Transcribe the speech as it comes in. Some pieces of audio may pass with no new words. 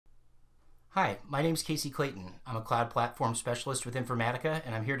Hi, my name is Casey Clayton. I'm a cloud platform specialist with Informatica,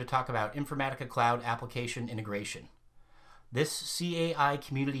 and I'm here to talk about Informatica Cloud Application Integration. This CAI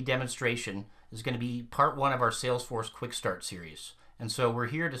community demonstration is going to be part one of our Salesforce Quick Start series. And so we're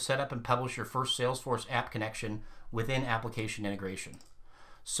here to set up and publish your first Salesforce App Connection within application integration.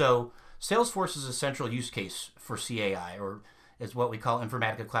 So Salesforce is a central use case for CAI, or is what we call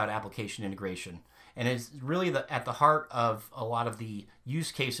Informatica Cloud Application Integration. And it's really at the heart of a lot of the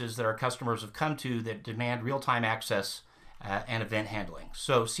use cases that our customers have come to that demand real-time access and event handling.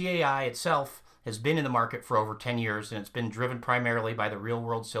 So CAI itself has been in the market for over 10 years, and it's been driven primarily by the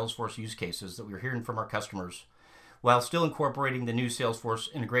real-world Salesforce use cases that we're hearing from our customers, while still incorporating the new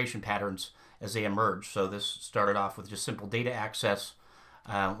Salesforce integration patterns as they emerge. So this started off with just simple data access.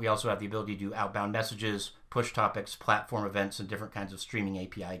 We also have the ability to do outbound messages, push topics, platform events, and different kinds of streaming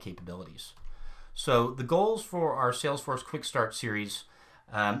API capabilities. So the goals for our Salesforce Quick Start series,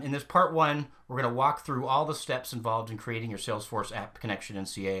 in this part one, we're going to walk through all the steps involved in creating your Salesforce App Connection in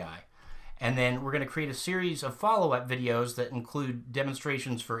CAI. And then we're going to create a series of follow-up videos that include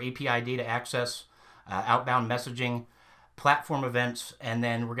demonstrations for API data access, outbound messaging, platform events, and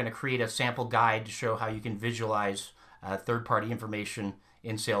then we're going to create a sample guide to show how you can visualize third-party information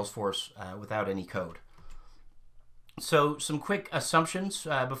in Salesforce without any code. So some quick assumptions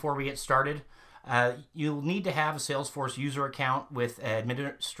before we get started. You'll need to have a Salesforce user account with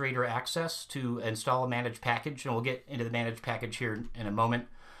administrator access to install a managed package, and we'll get into the managed package here in a moment.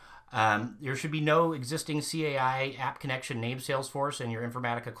 There should be no existing CAI app connection named Salesforce in your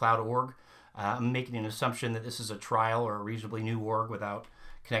Informatica Cloud org. I'm making an assumption that this is a trial or a reasonably new org without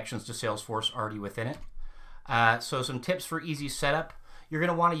connections to Salesforce already within it. So some tips for easy setup. You're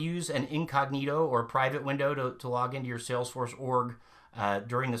going to want to use an incognito or private window to log into your Salesforce org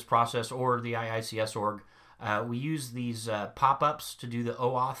during this process, or the IICS org. We use these pop-ups to do the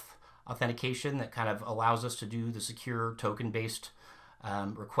OAuth authentication that kind of allows us to do the secure token-based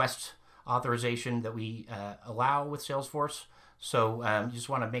request authorization that we allow with Salesforce. So you just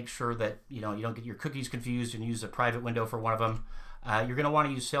want to make sure that you don't get your cookies confused and use a private window for one of them. You're going to want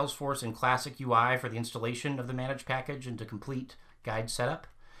to use Salesforce in Classic UI for the installation of the managed package and to complete guide setup.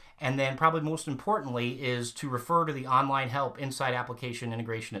 And then probably most importantly is to refer to the online help inside application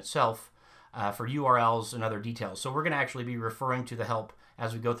integration itself for URLs and other details. So we're going to actually be referring to the help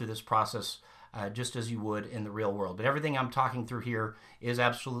as we go through this process, just as you would in the real world. But everything I'm talking through here is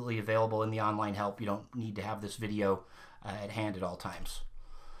absolutely available in the online help. You don't need to have this video at hand at all times.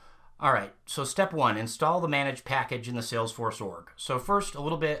 All right, so step one, install the managed package in the Salesforce org. So first, a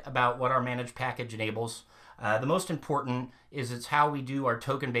little bit about what our managed package enables. The most important is it's how we do our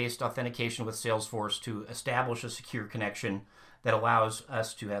token-based authentication with Salesforce to establish a secure connection that allows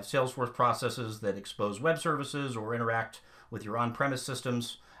us to have Salesforce processes that expose web services or interact with your on-premise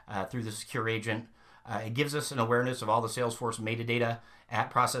systems through the secure agent. It gives us an awareness of all the Salesforce metadata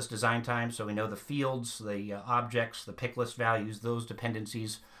at process design time, so we know the fields, the objects, the pick list values, those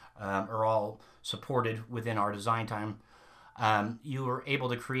dependencies are all supported within our design time. You are able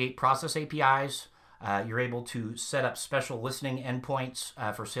to create process APIs. You're able to set up special listening endpoints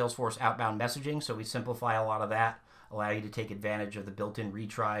for Salesforce outbound messaging, so we simplify a lot of that, allow you to take advantage of the built-in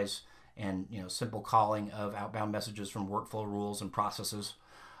retries and simple calling of outbound messages from workflow rules and processes.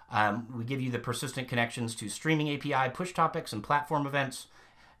 We give you the persistent connections to streaming API, push topics, and platform events,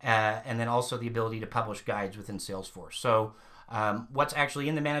 and then also the ability to publish guides within Salesforce. So what's actually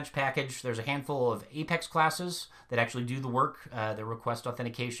in the managed package, there's a handful of Apex classes that actually do the work, the request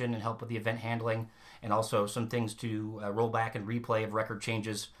authentication and help with the event handling, and also some things to roll back and replay of record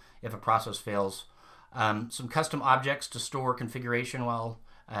changes if a process fails. Some custom objects to store configuration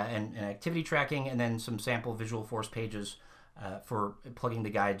and activity tracking, and then some sample Visualforce pages for plugging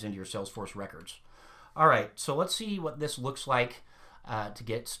the guides into your Salesforce records. All right, so let's see what this looks like to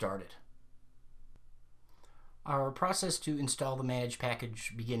get started. Our process to install the managed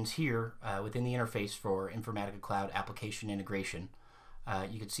package begins here within the interface for Informatica Cloud Application Integration.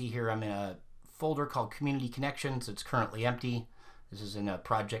 You can see here I'm in a folder called Community Connections. It's currently empty. This is in a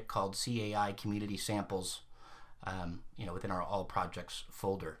project called CAI Community Samples, within our All Projects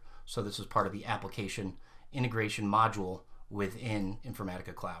folder. So this is part of the application integration module within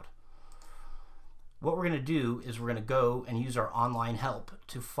Informatica Cloud. What we're going to do is we're going to go and use our online help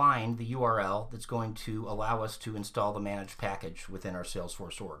to find the URL that's going to allow us to install the managed package within our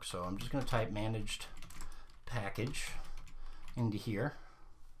Salesforce org. So I'm just going to type managed package into here.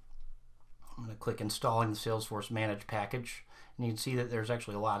 I'm going to click installing the Salesforce managed package, and you can see that there's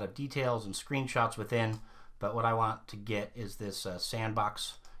actually a lot of details and screenshots within, but what I want to get is this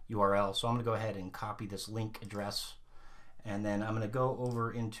sandbox URL. So I'm going to go ahead and copy this link address and then I'm going to go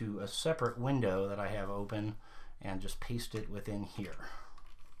over into a separate window that I have open and just paste it within here.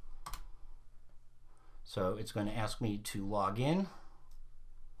 So it's going to ask me to log in.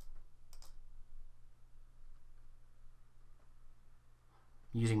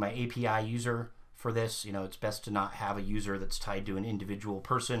 Using my API user for this, it's best to not have a user that's tied to an individual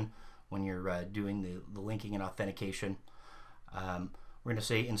person when you're doing the linking and authentication. We're going to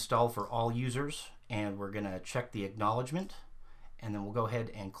say install for all users, and we're going to check the acknowledgement, and then we'll go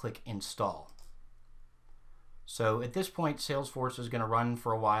ahead and click install. So at this point, Salesforce is going to run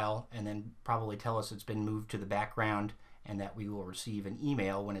for a while and then probably tell us it's been moved to the background and that we will receive an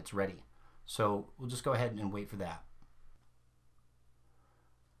email when it's ready. So we'll just go ahead and wait for that.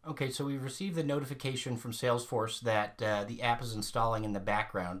 Okay, so we've received the notification from Salesforce that the app is installing in the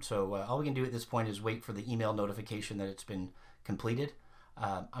background. So all we can do at this point is wait for the email notification that it's been completed.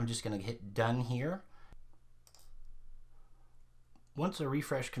 I'm just going to hit done here. Once a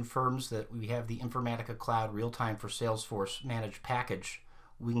refresh confirms that we have the Informatica Cloud Real-Time for Salesforce Managed package,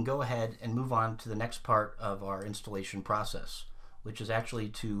 we can go ahead and move on to the next part of our installation process, which is actually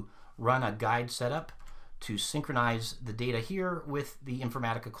to run a guide setup to synchronize the data here with the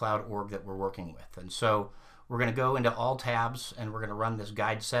Informatica Cloud org that we're working with. And so we're going to go into all tabs and we're going to run this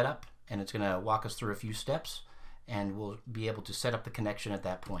guide setup, and it's going to walk us through a few steps, and we'll be able to set up the connection at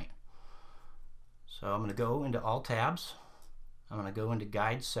that point. So I'm going to go into all tabs. I'm going to go into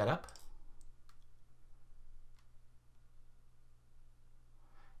guide setup.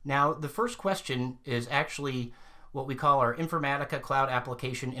 Now the first question is actually what we call our Informatica Cloud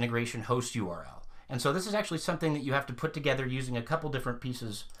Application Integration host URL. And so this is actually something that you have to put together using a couple different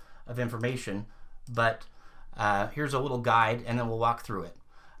pieces of information, but here's a little guide and then we'll walk through it.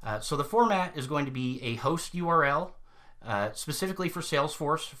 So the format is going to be a host URL specifically for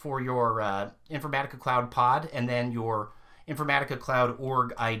Salesforce for your Informatica Cloud pod, and then your Informatica Cloud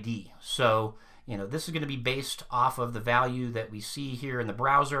org ID. So this is going to be based off of the value that we see here in the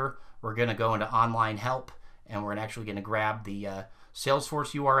browser. We're going to go into online help, and we're actually going to grab the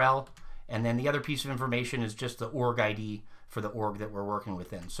Salesforce URL. And then the other piece of information is just the org ID for the org that we're working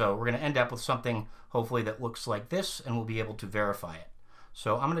within. So we're going to end up with something hopefully that looks like this, and we'll be able to verify it.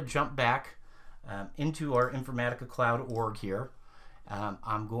 So I'm going to jump back into our Informatica Cloud org here.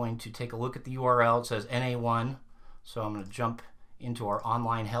 I'm going to take a look at the URL. It says NA1. So I'm going to jump into our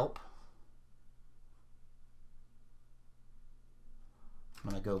online help. I'm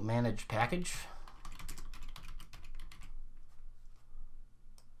going to go manage package.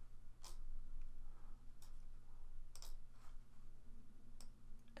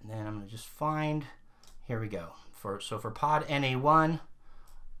 And then I'm going to just find, here we go. So for pod NA1,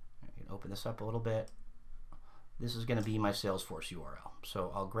 I can open this up a little bit. This is going to be my Salesforce URL.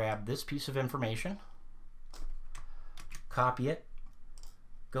 So I'll grab this piece of information, copy it,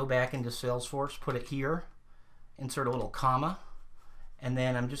 go back into Salesforce, put it here, insert a little comma, and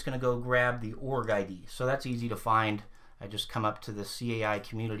then I'm just going to go grab the org ID. So that's easy to find. I just come up to the CAI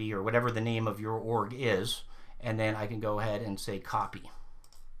community or whatever the name of your org is, and then I can go ahead and say copy.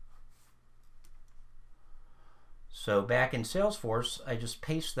 So back in Salesforce, I just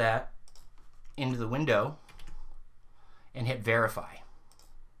paste that into the window and hit verify.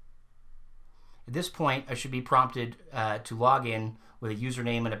 At this point, I should be prompted to log in with a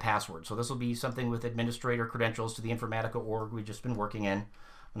username and a password. So this will be something with administrator credentials to the Informatica org we've just been working in. I'm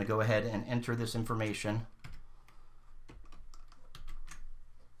going to go ahead and enter this information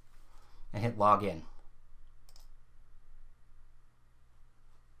and hit login.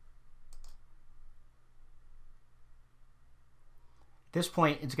 At this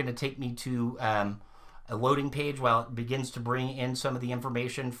point, it's going to take me to a loading page while it begins to bring in some of the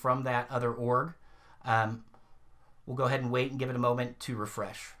information from that other org. We'll go ahead and wait and give it a moment to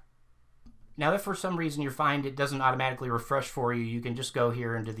refresh. Now, if for some reason you find it doesn't automatically refresh for you, you can just go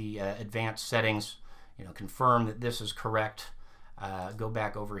here into the advanced settings, confirm that this is correct, go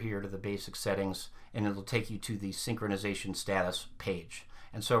back over here to the basic settings, and it'll take you to the synchronization status page.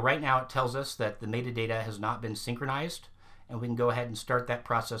 And so right now it tells us that the metadata has not been synchronized, and we can go ahead and start that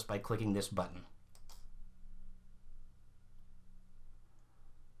process by clicking this button.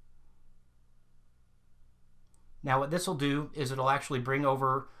 Now what this will do is it'll actually bring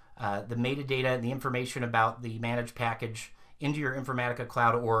over the metadata and the information about the managed package into your Informatica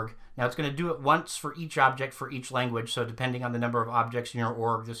Cloud org. Now it's going to do it once for each object for each language, so depending on the number of objects in your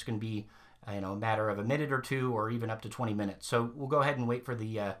org, this can be a matter of a minute or two or even up to 20 minutes. So we'll go ahead and wait for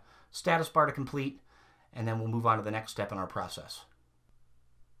the status bar to complete, and then we'll move on to the next step in our process.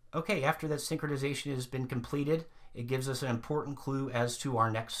 Okay, after that synchronization has been completed, it gives us an important clue as to our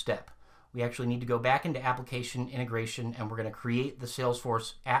next step. we actually need to go back into application integration, and we're going to create the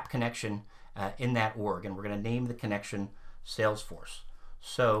Salesforce App Connection in that org, and we're going to name the connection Salesforce.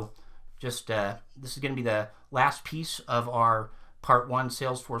 So just this is going to be the last piece of our Part 1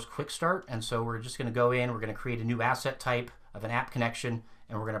 Salesforce Quick Start, and so we're just going to go in, we're going to create a new asset type of an app connection,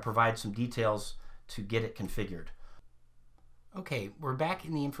 and we're going to provide some details to get it configured. Okay, we're back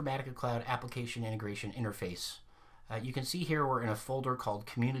in the Informatica Cloud Application Integration interface. You can see here we're in a folder called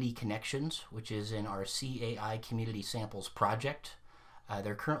Community Connections, which is in our CAI Community Samples project.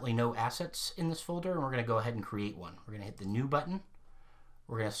 There are currently no assets in this folder, and we're going to go ahead and create one. We're going to hit the New button,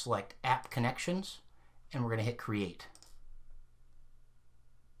 we're going to select App Connections, and we're going to hit Create.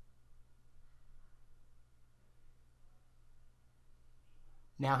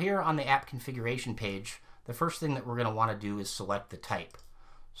 Now here on the app configuration page, the first thing that we're going to want to do is select the type.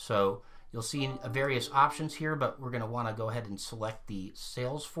 So you'll see various options here, but we're going to want to go ahead and select the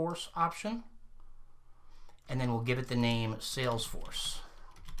Salesforce option, and then we'll give it the name Salesforce.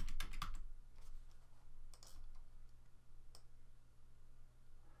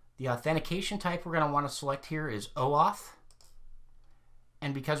 The authentication type we're going to want to select here is OAuth,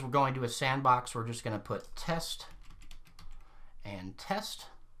 and because we're going to a sandbox, we're just going to put test and test,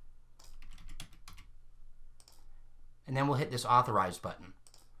 and then we'll hit this authorize button.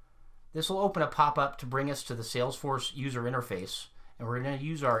 This will open a pop-up to bring us to the Salesforce user interface, and we're going to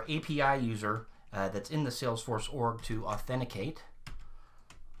use our API user that's in the Salesforce org to authenticate.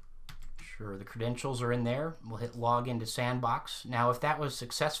 Sure, the credentials are in there. We'll hit log into sandbox. Now if that was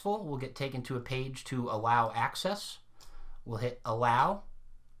successful, we'll get taken to a page to allow access. We'll hit allow,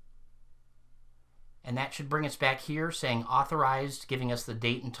 and that should bring us back here saying authorized, giving us the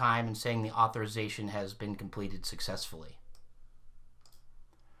date and time and saying the authorization has been completed successfully.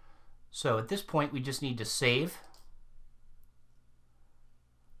 So at this point we just need to save.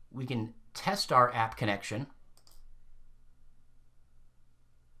 We can test our app connection,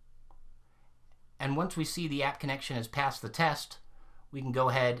 and once we see the app connection has passed the test, we can go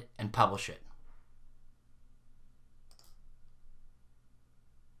ahead and publish it.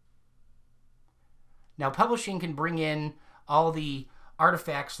 Now publishing can bring in all the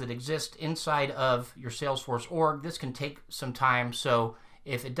artifacts that exist inside of your Salesforce org. This can take some time, so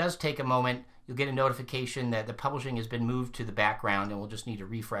if it does take a moment, you'll get a notification that the publishing has been moved to the background, and we'll just need to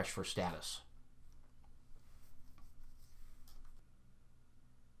refresh for status.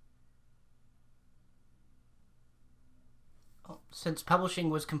 Since publishing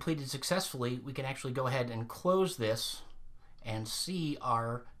was completed successfully, we can actually go ahead and close this and see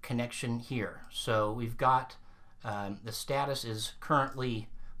our connection here. So we've got the status is currently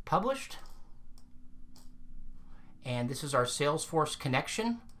published, and this is our Salesforce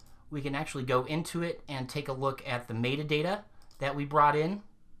connection. We can actually go into it and take a look at the metadata that we brought in.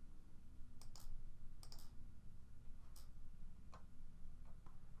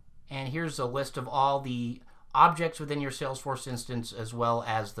 And here's a list of all the objects within your Salesforce instance as well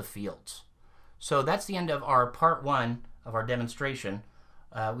as the fields. So that's the end of our part 1 of our demonstration.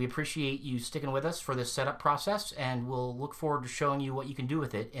 We appreciate you sticking with us for this setup process, and we'll look forward to showing you what you can do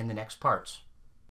with it in the next parts.